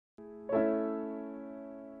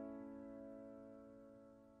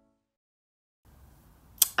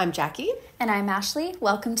I'm Jackie. And I'm Ashley.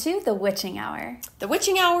 Welcome to The Witching Hour. The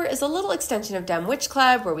Witching Hour is a little extension of Dumb Witch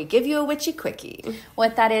Club where we give you a witchy quickie.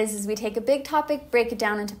 What that is we take a big topic, break it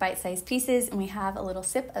down into bite-sized pieces, and we have a little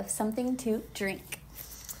sip of something to drink.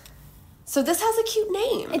 So this has a cute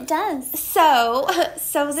name. It does. So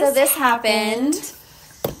this happened.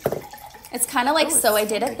 It's kind of like So I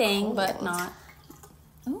Did a very Thing, cold. but not.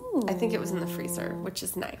 Ooh. I think it was in the freezer, which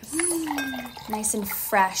is nice. Nice and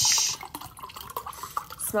fresh.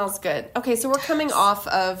 Smells good. Okay, so we're coming off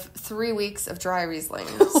of 3 weeks of dry Riesling.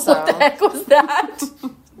 So. What the heck was that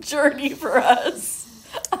journey for us?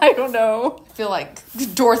 I don't know. I feel like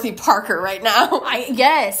Dorothy Parker right now.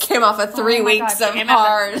 Yes. Came off of 3 weeks of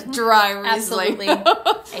hard, dry Riesling. Absolutely.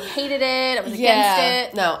 I hated it. I was against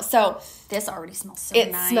it. No, so This already smells so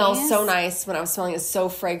it nice. smells so nice. When I was smelling it, so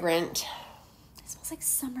fragrant. It smells like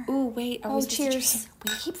summer. Ooh, wait. Are we supposed to cheers.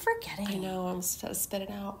 We keep forgetting. I know. I'm supposed to spit it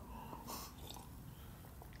out.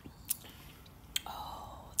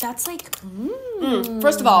 That's like,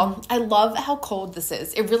 First of all, I love how cold this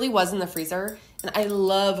is. It really was in the freezer, and I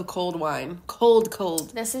love cold wine. Cold.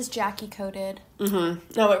 This is Jackie coated. No,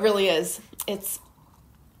 it really is. It's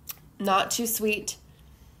not too sweet.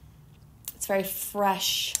 It's very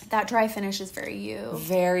fresh. That dry finish is very you.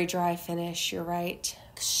 Very dry finish. You're right.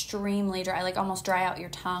 Extremely dry, like almost dry out your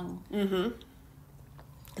tongue.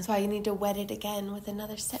 That's why you need to wet it again with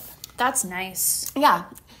another sip. That's nice. Yeah,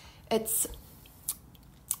 it's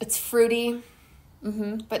fruity,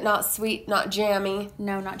 but not sweet, not jammy.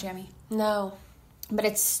 No, not jammy. No. But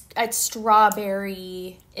it's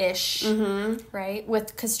strawberry-ish, right?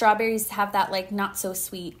 Because strawberries have that like not so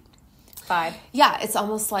sweet vibe. Yeah, it's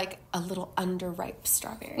almost like a little underripe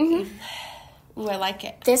strawberry. Ooh, I like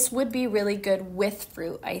it. This would be really good with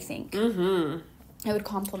fruit, I think. It would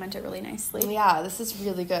complement it really nicely. Yeah, this is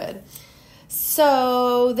really good.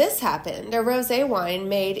 So this happened. A rosé wine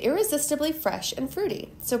made irresistibly fresh and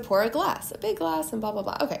fruity. So pour a big glass, and blah, blah,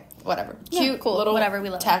 blah. Okay, whatever. Yeah, Cute, cool. little Whatever, we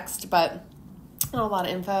love it. text, but not a lot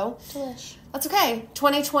of info. Delish. That's okay.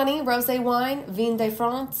 2020 rosé wine, Vin de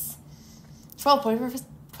France.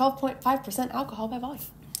 12.5% alcohol by volume.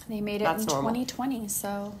 They made it That's in normal. 2020,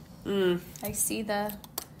 so I see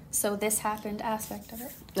so this happened aspect of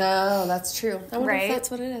it. Oh, that's true. I wonder Right. if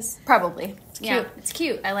that's what it is. Probably. It's cute. Yeah, it's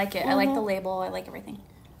cute. I like it. I like the label. I like everything.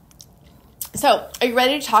 So, are you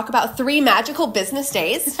ready to talk about 3 magical business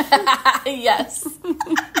days? Yes.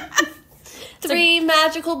 3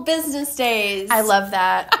 magical business days. I love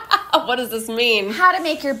that. What does this mean? How to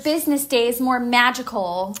make your business days more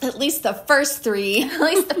magical. At least the first 3. At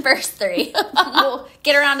least the first 3. We'll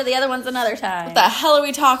get around to the other ones another time. What the hell are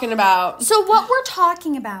we talking about? So what we're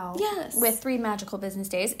talking about Yes. with 3 magical business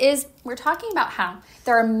days is we're talking about how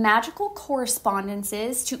there are magical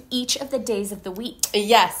correspondences to each of the days of the week.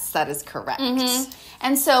 Yes, that is correct.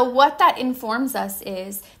 And so what that informs us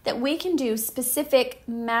is that we can do specific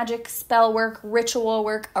magic spell work, ritual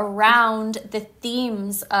work around the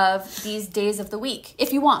themes of these days of the week,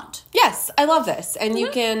 if you want. Yes, I love this. And you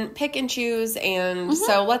can pick and choose. And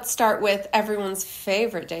so let's start with everyone's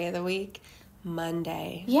favorite day of the week,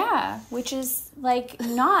 Monday. Yeah, which is like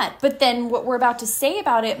not. But then what we're about to say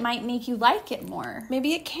about it might make you like it more.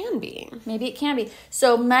 Maybe it can be. Maybe it can be.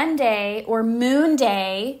 So Monday or Moon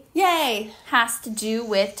Day Yay. has to do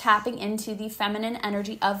with tapping into the feminine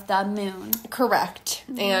energy of the moon. Correct.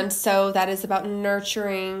 And so that is about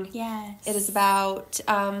nurturing. Yes. It is about,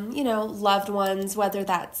 loved ones, whether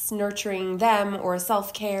that's nurturing them or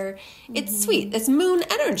self-care. It's sweet. It's moon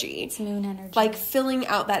energy. It's moon energy. Like filling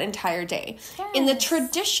out that entire day. In the Yes.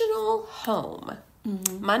 traditional home,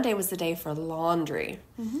 Monday was the day for laundry.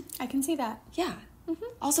 I can see that. Yeah.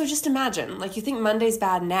 Also, just imagine, like, you think Monday's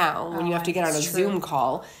bad now when you have to get on a that's true. Zoom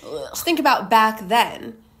call. Just think about back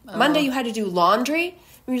then. Monday, you had to do laundry.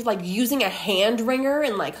 We were, like, using a hand wringer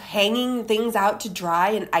and, like, hanging things out to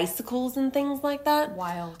dry and icicles and things like that.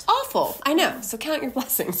 Wild. Awful. I know. So count your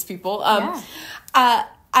blessings, people. Yeah.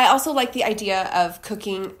 I also like the idea of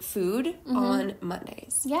cooking food on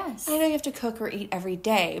Mondays. Yes. I know you have to cook or eat every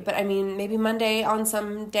day, but I mean, maybe Monday on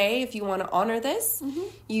some day, if you want to honor this,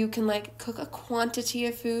 you can like cook a quantity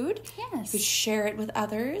of food. Yes. You could share it with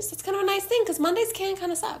others. It's kind of a nice thing because Mondays can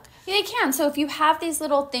kind of suck. Yeah, they can. So if you have these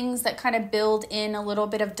little things that kind of build in a little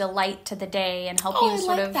bit of delight to the day and help Oh, you I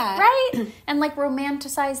sort like of that. right and like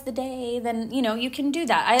romanticize the day, then you can do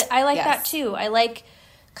that. I like that Yes. too. I like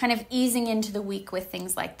kind of easing into the week with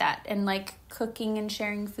things like that. And like cooking and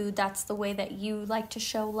sharing food, that's the way that you like to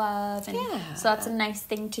show love. And so that's a nice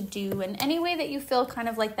thing to do. And any way that you feel kind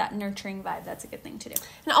of like that nurturing vibe, that's a good thing to do.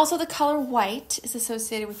 And also the color white is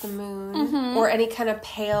associated with the moon, or any kind of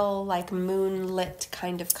pale, like moonlit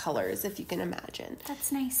kind of colors, if you can imagine.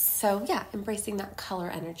 That's nice. So yeah, embracing that color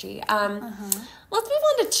energy. Let's move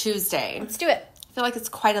on to Tuesday. Let's do it. I feel like it's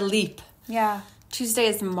quite a leap. Yeah. Tuesday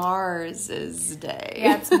is Mars's day.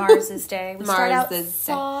 Yeah, it's Mars's day. We start out Mars's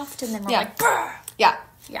soft, and then we're like, brr. Yeah.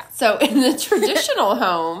 Yeah. So in the traditional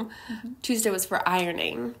home, Tuesday was for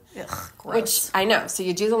ironing. Ugh, gross. Which I know. So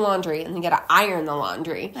you do the laundry and then you got to iron the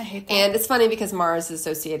laundry. I hate that. And it's funny because Mars is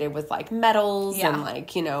associated with like metals and like,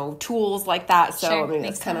 tools like that. So Sure, I mean,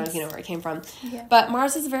 makes that's kind of, sense. where it came from. Yeah. But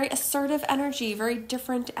Mars is a very assertive energy, very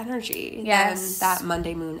different energy Yes. than that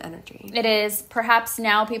Monday moon energy. It is. Perhaps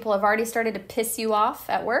now people have already started to piss you off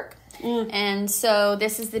at work. And so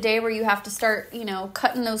this is the day where you have to start,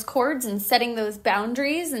 cutting those cords and setting those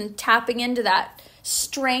boundaries and tapping into that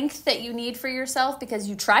strength that you need for yourself, because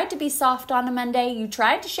you tried to be soft on a Monday. You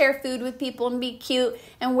tried to share food with people and be cute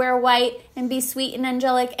and wear white and be sweet and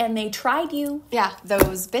angelic, and they tried you. Yeah,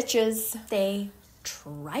 those bitches. They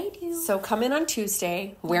tried you. So come in on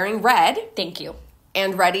Tuesday wearing red. Thank you.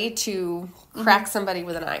 And ready to crack somebody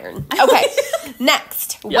with an iron. Okay,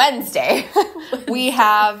 next, Wednesday, we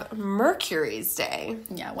have Mercury's day.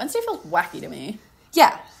 Yeah, Wednesday feels wacky to me.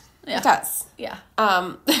 Yeah, it does. Yeah.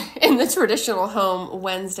 In the traditional home,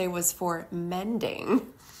 Wednesday was for mending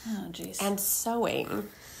Oh, jeez. and sewing.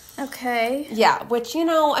 Okay. Yeah, which,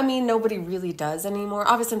 nobody really does anymore.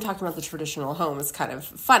 Obviously, I'm talking about the traditional home. It's kind of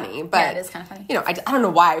funny, but... Yeah, it is kind of funny. I don't know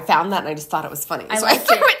why I found that, and I just thought it was funny. I So like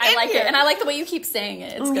threw it. I in like here. it. And I like the way you keep saying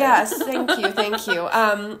it. It's good. Yes, thank you.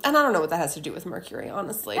 And I don't know what that has to do with Mercury,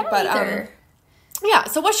 honestly. I don't but either. yeah.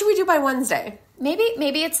 So what should we do by Wednesday? Maybe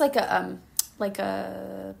it's like a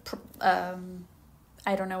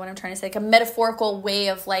I don't know what I'm trying to say, like a metaphorical way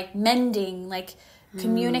of like mending, like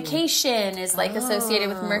communication is like associated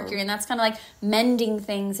with Mercury, and that's kind of like mending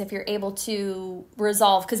things if you're able to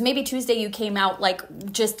resolve, because maybe Tuesday you came out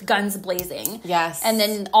like just guns blazing, Yes. and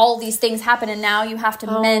then all these things happen, and now you have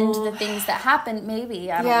to mend the things that happened.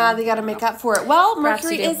 Maybe I don't know. They got to make up for it. Well, Perhaps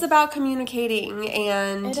Mercury you do. is about communicating,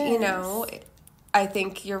 and It is. I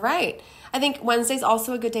think you're right. I think Wednesday's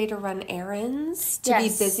also a good day to run errands, to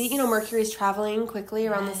Yes. be busy. Mercury's traveling quickly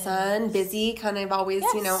around the sun, busy, kind of always,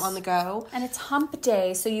 Yes. on the go. And it's hump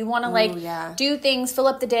day, so you want to yeah. do things, fill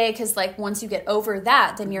up the day, because like once you get over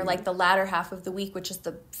that, then you're like the latter half of the week, which is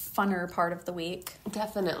the funner part of the week.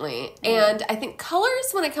 Definitely. And I think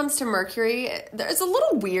colors, when it comes to Mercury, there's a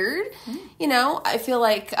little weird. I feel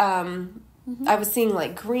like I was seeing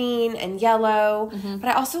like green and yellow, but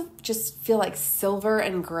I also just feel like silver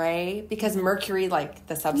and gray, because Mercury, like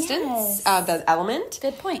the substance, Yes. the element,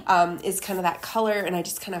 Good point. is kind of that color, and I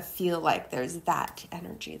just kind of feel like there's that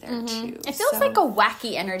energy there too. It feels like a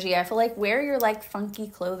wacky energy. I feel like wear your like funky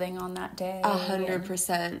clothing on that day.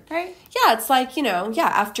 100%. Right? Yeah, it's like,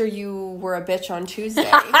 after you were a bitch on Tuesday,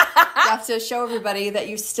 you have to show everybody that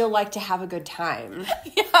you still like to have a good time.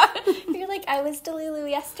 Yeah. You're like, I was Delulu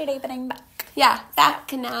yesterday, but I'm back. Yeah,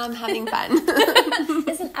 back, and now I'm having fun.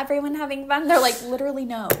 Isn't everyone having fun? They're like, literally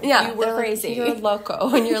no. Yeah, You were they're like, crazy. you're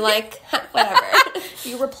loco, and you're like, whatever.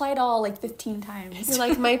 You replied all like 15 times. You're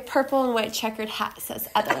like, my purple and white checkered hat says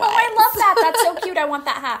otherwise. Oh, I love that. That's so cute. I want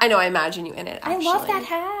that hat. I know, I imagine you in it, actually. I love that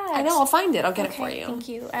hat. I know, I'll find it. I'll get it for you. Thank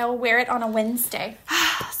you. I will wear it on a Wednesday.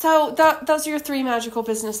 So those are your 3 magical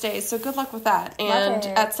business days, so good luck with that. And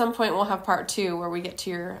it. at some point, we'll have part 2 where we get to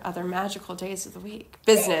your other magical days of the week.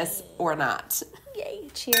 Business or not. Yay.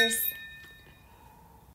 Cheers.